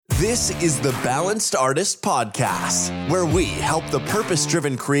This is the Balanced Artist Podcast, where we help the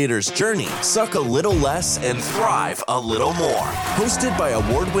purpose-driven creator's journey suck a little less and thrive a little more. Hosted by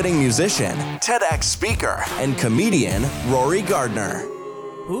award-winning musician, TEDx speaker, and comedian Rory Gardner.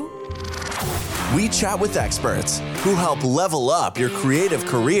 Who? We chat with experts who help level up your creative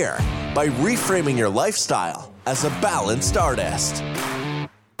career by reframing your lifestyle as a balanced artist.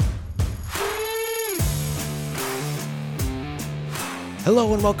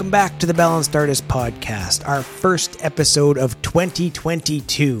 Hello and welcome back to the Balanced Artist Podcast, our first episode of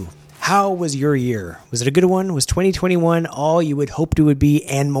 2022. How was your year? Was it a good one? Was 2021 all you would hoped it would be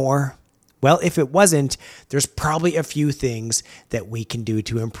and more? Well, if it wasn't, there's probably a few things that we can do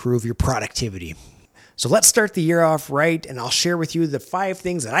to improve your productivity. So let's start the year off right, and I'll share with you the 5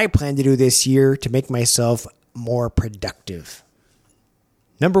 things that I plan to do this year to make myself more productive.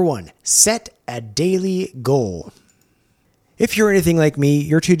 Number 1, set a daily goal. If you're anything like me,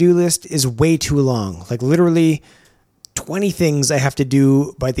 your to-do list is way too long. Like literally 20 things I have to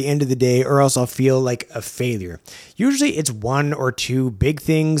do by the end of the day, or else I'll feel like a failure. Usually it's 1 or 2 big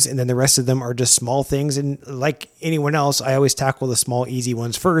things, and then the rest of them are just small things. And like anyone else, I always tackle the small, easy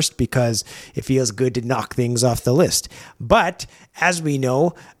ones first because it feels good to knock things off the list. But as we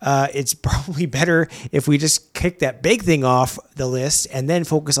know, it's probably better if we just kick that big thing off the list and then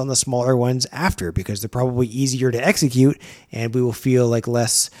focus on the smaller ones after, because they're probably easier to execute and we will feel like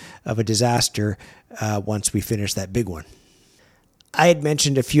less of a disaster once we finish that big one. I had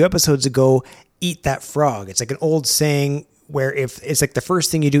mentioned a few episodes ago, eat that frog. It's like an old saying where if it's like the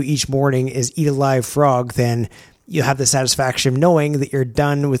first thing you do each morning is eat a live frog, then you'll have the satisfaction of knowing that you're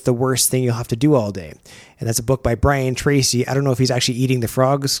done with the worst thing you'll have to do all day. And that's a book by Brian Tracy. I don't know if he's actually eating the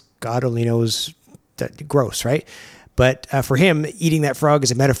frogs. God only knows. That gross, right? But for him, eating that frog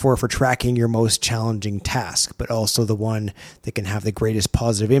is a metaphor for tracking your most challenging task, but also the one that can have the greatest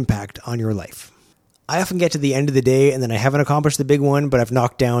positive impact on your life. I often get to the end of the day and then I haven't accomplished the big one, but I've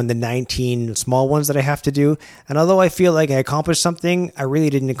knocked down the 19 small ones that I have to do. And although I feel like I accomplished something, I really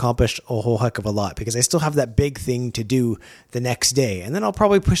didn't accomplish a whole heck of a lot because I still have that big thing to do the next day. And then I'll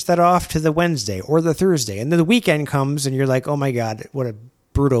probably push that off to the Wednesday or the Thursday. And then the weekend comes and you're like, oh my God, what a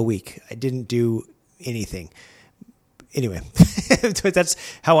brutal week. I didn't do anything. Anyway, that's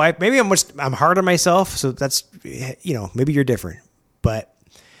how I'm hard on myself. So that's, maybe you're different, but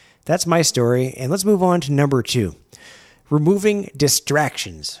that's my story, and let's move on to number 2, removing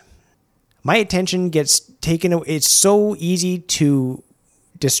distractions. My attention gets taken away. It's so easy to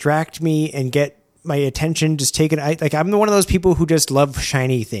distract me and get my attention just taken. I'm one of those people who just love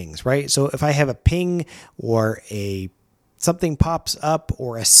shiny things, right? So if I have a ping or something pops up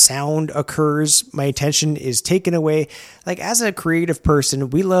or a sound occurs, my attention is taken away. Like as a creative person,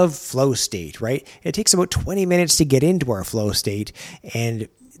 we love flow state, right? It takes about 20 minutes to get into our flow state, and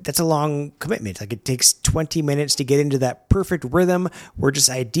that's a long commitment. Like it takes 20 minutes to get into that perfect rhythm where just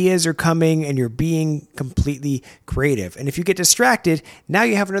ideas are coming and you're being completely creative. And if you get distracted, now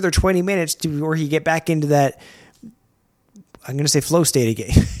you have another 20 minutes where you get back into that, I'm going to say flow state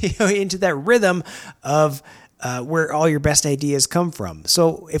again, into that rhythm of where all your best ideas come from.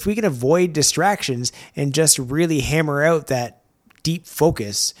 So if we can avoid distractions and just really hammer out that deep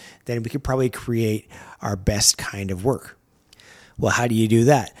focus, then we could probably create our best kind of work. Well, how do you do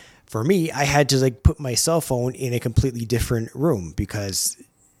that? For me, I had to put my cell phone in a completely different room because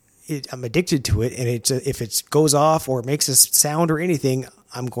I'm addicted to it. And if it goes off or makes a sound or anything,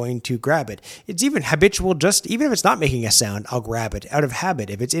 I'm going to grab it. It's even habitual. Even if it's not making a sound, I'll grab it out of habit.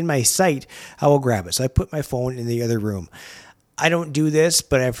 If it's in my sight, I will grab it. So I put my phone in the other room. I don't do this,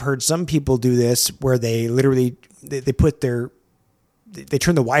 but I've heard some people do this where they literally, they turn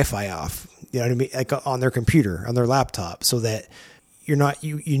the Wi-Fi off, you know what I mean? Like on their computer, on their laptop, so that you're not,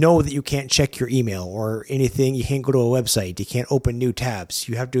 you know that you can't check your email or anything. You can't go to a website. You can't open new tabs.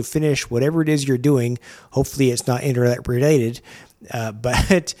 You have to finish whatever it is you're doing. Hopefully it's not internet related,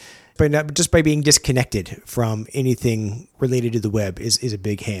 but just by being disconnected from anything related to the web is a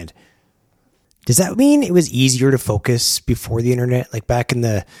big hand. Does that mean it was easier to focus before the internet? Like back in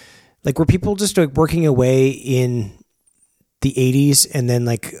were people just working away in the 80s and then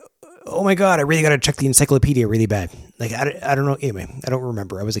oh my God, I really got to check the encyclopedia really bad. I don't know. Anyway, I don't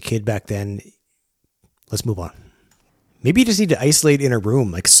remember. I was a kid back then. Let's move on. Maybe you just need to isolate in a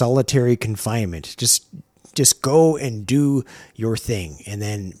room, like solitary confinement. Just go and do your thing. And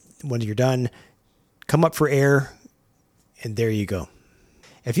then when you're done, come up for air and there you go.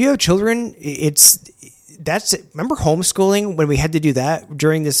 If you have children, remember homeschooling when we had to do that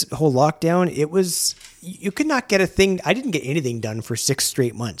during this whole lockdown? You could not get a thing. I didn't get anything done for 6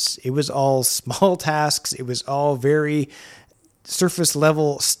 straight months. It was all small tasks. It was all very surface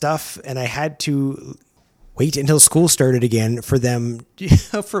level stuff, and I had to wait until school started again for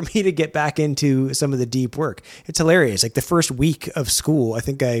for me to get back into some of the deep work. It's hilarious. Like the first week of school, I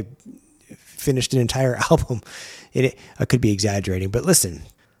think I finished an entire album. I could be exaggerating, but listen,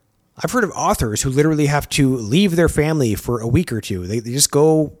 I've heard of authors who literally have to leave their family for a week or two. They just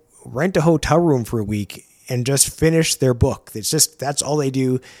go rent a hotel room for a week and just finish their book. That's all they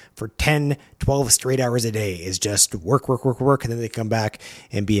do for 10, 12 straight hours a day is just work, and then they come back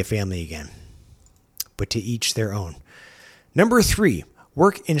and be a family again. But to each their own. Number 3,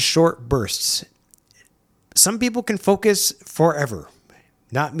 work in short bursts. Some people can focus forever.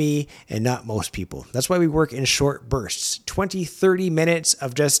 Not me and not most people. That's why we work in short bursts. 20, 30 minutes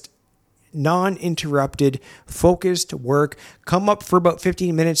of just non-interrupted, focused work. Come up for about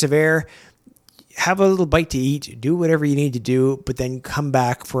 15 minutes of air. Have a little bite to eat. Do whatever you need to do. But then come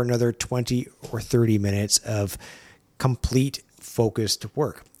back for another 20 or 30 minutes of complete focused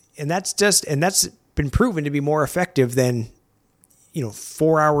work. And that's been proven to be more effective than,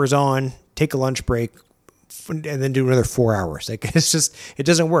 4 hours on, take a lunch break, and then do another 4 hours. Like it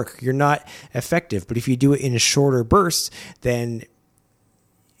doesn't work. You're not effective. But if you do it in shorter bursts, then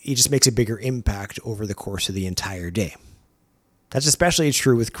it just makes a bigger impact over the course of the entire day. That's especially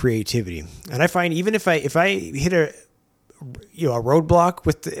true with creativity. And I find even if I hit a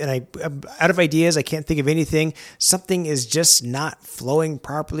roadblock I'm out of ideas, I can't think of anything, something is just not flowing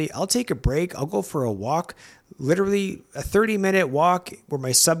properly, I'll take a break. I'll go for a walk, literally a 30-minute walk where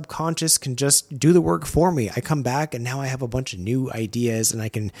my subconscious can just do the work for me. I come back and now I have a bunch of new ideas and I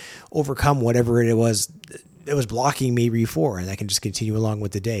can overcome whatever it was that was blocking me before, and I can just continue along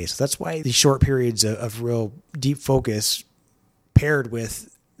with the day. So that's why these short periods of real deep focus paired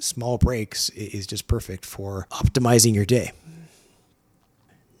with small breaks is just perfect for optimizing your day.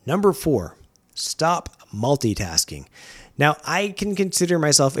 Number 4, stop multitasking. Now, I can consider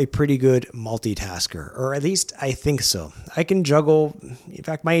myself a pretty good multitasker, or at least I think so. I can juggle. In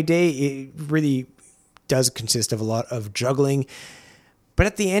fact, my day it really does consist of a lot of juggling. But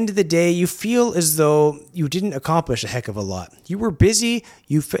at the end of the day, you feel as though you didn't accomplish a heck of a lot. You were busy,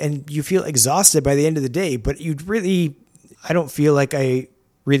 and you feel exhausted by the end of the day, but I don't feel like I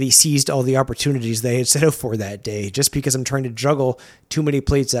really seized all the opportunities they had set out for that day just because I'm trying to juggle too many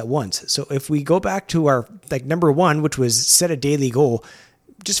plates at once. So if we go back to our number 1, which was set a daily goal,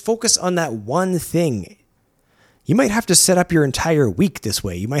 just focus on that one thing. You might have to set up your entire week this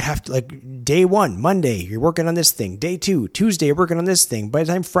way. You might have to, day 1, Monday, you're working on this thing. Day 2, Tuesday, you're working on this thing. By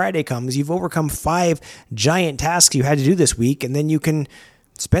the time Friday comes, you've overcome 5 giant tasks you had to do this week, and then you can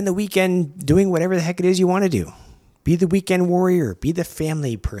spend the weekend doing whatever the heck it is you want to do. Be the weekend warrior. Be the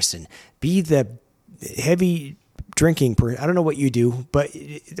family person. Be the heavy drinking person. I don't know what you do, but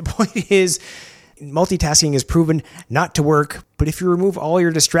the point is, multitasking is proven not to work. But if you remove all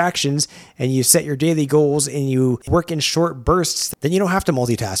your distractions and you set your daily goals and you work in short bursts, then you don't have to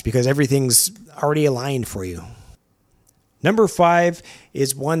multitask because everything's already aligned for you. Number 5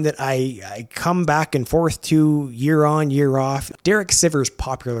 is one that I come back and forth to year on, year off. Derek Sivers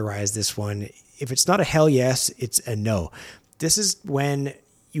popularized this one. If it's not a hell yes, it's a no. This is when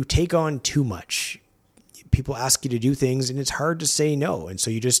you take on too much. People ask you to do things and it's hard to say no. And so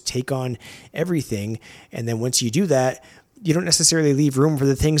you just take on everything. And then once you do that, you don't necessarily leave room for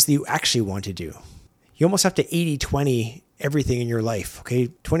the things that you actually want to do. You almost have to 80-20 everything in your life. Okay.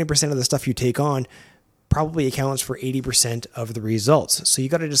 20% of the stuff you take on probably accounts for 80% of the results. So you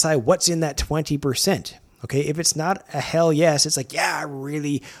got to decide what's in that 20%. Okay, if it's not a hell yes, it's I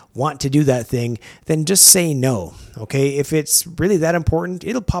really want to do that thing, then just say no. Okay, if it's really that important,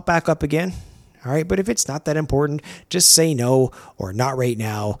 it'll pop back up again. All right, but if it's not that important, just say no or not right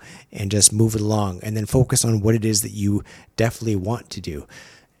now and just move it along and then focus on what it is that you definitely want to do.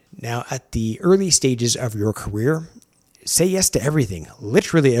 Now, at the early stages of your career, say yes to everything,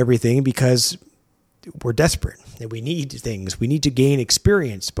 literally everything, because we're desperate and we need things. We need to gain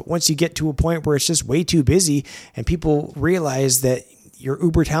experience. But once you get to a point where it's just way too busy and people realize that you're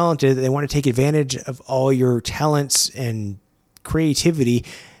uber talented, they want to take advantage of all your talents and creativity,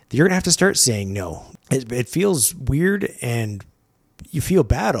 you're going to have to start saying no. It feels weird and you feel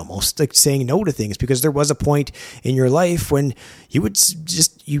bad almost like saying no to things because there was a point in your life when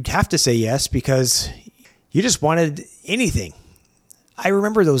you'd have to say yes because you just wanted anything. I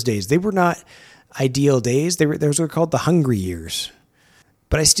remember those days. They were not ideal days. Those were called the hungry years.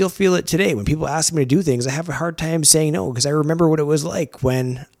 But I still feel it today. When people ask me to do things, I have a hard time saying no because I remember what it was like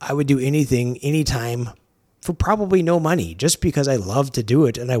when I would do anything, anytime for probably no money, just because I loved to do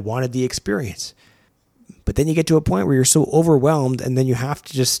it and I wanted the experience. But then you get to a point where you're so overwhelmed and then you have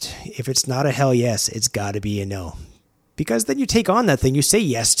to just, if it's not a hell yes, it's got to be a no. because then you take on that thing, you say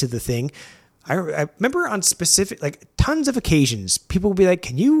yes to the thing. I remember on specific, like tons of occasions, people will be like,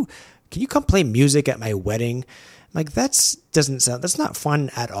 can you come play music at my wedding? I'm like, that's not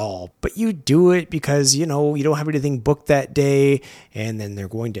fun at all. But you do it because, you don't have anything booked that day, and then they're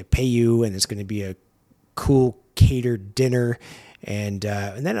going to pay you, and it's going to be a cool catered dinner. And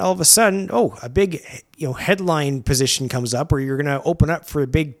then all of a sudden, a big, headline position comes up where you're going to open up for a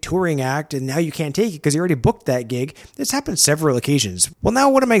big touring act, and now you can't take it because you already booked that gig. This happened several occasions. Well, now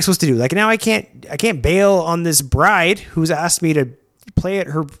what am I supposed to do? Like, now I can't bail on this bride who's asked me to play at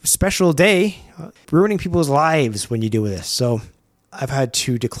her special day, ruining people's lives when you do this. So I've had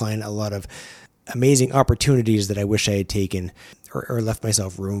to decline a lot of amazing opportunities that I wish I had taken or left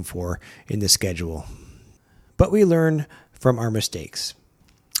myself room for in the schedule. But we learn from our mistakes.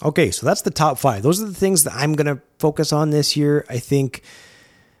 Okay, so that's the top 5. Those are the things that I'm going to focus on this year. I think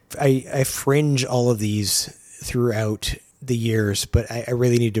I fringe all of these throughout the years, but I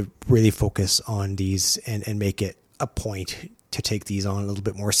really need to really focus on these and make it a point to take these on a little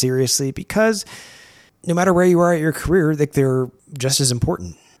bit more seriously, because no matter where you are at your career, like, they're just as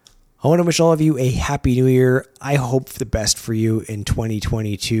important. I want to wish all of you a happy new year. I hope the best for you in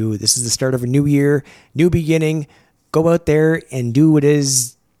 2022. This is the start of a new year, new beginning. Go out there and do what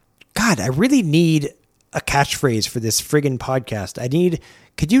is... God, I really need a catchphrase for this friggin' podcast.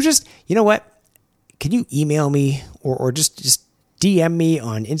 Could you just, you know what? Can you email me or just DM me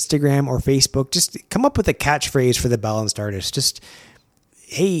on Instagram or Facebook? Just come up with a catchphrase for the Balanced Artist. Just,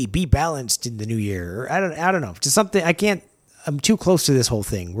 hey, be balanced in the new year. Or I don't know. Just something. I'm too close to this whole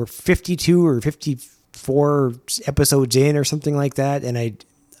thing. We're 52 or 54 episodes in or something like that. And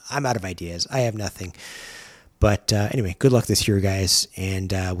I'm out of ideas. I have nothing. But anyway, good luck this year, guys.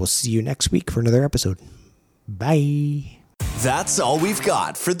 And we'll see you next week for another episode. Bye. That's all we've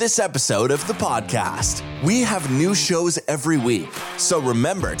got for this episode of the podcast. We have new shows every week, so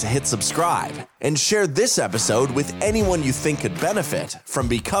remember to hit subscribe and share this episode with anyone you think could benefit from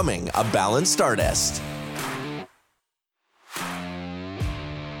becoming a balanced artist.